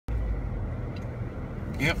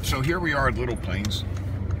Yep, so here we are at Little Plains.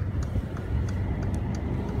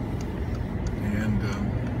 And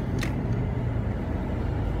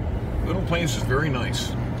Little Plains is very nice.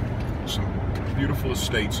 Some beautiful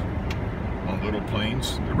estates on Little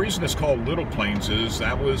Plains. The reason it's called Little Plains is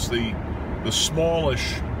that was the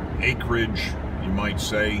smallish acreage, you might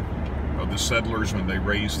say, of the settlers when they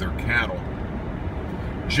raised their cattle.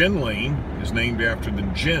 Gin Lane is named after the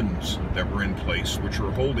gins that were in place, which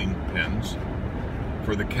were holding pens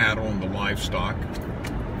for the cattle and the livestock.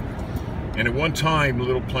 And at one time,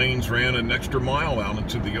 Little Plains ran an extra mile out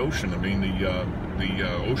into the ocean. I mean, the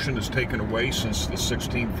ocean has taken away, since the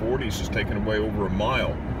 1640s, has taken away over a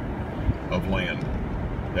mile of land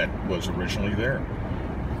that was originally there.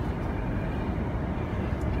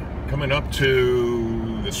 Coming up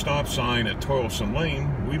to the stop sign at Toilsome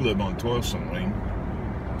Lane, we live on Toilsome Lane.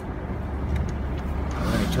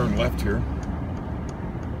 We're going to turn left here.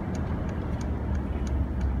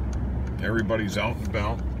 Everybody's out and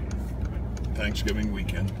about. Thanksgiving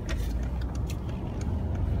weekend.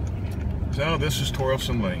 So this is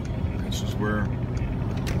Toilsome Lane. This is where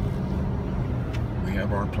we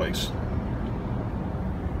have our place.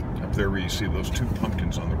 Up there where you see those two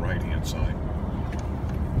pumpkins on the right-hand side.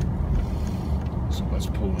 So let's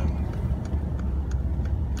pull in.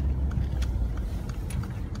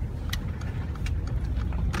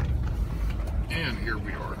 And here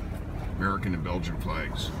we are. American and Belgian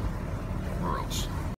flags. Where else?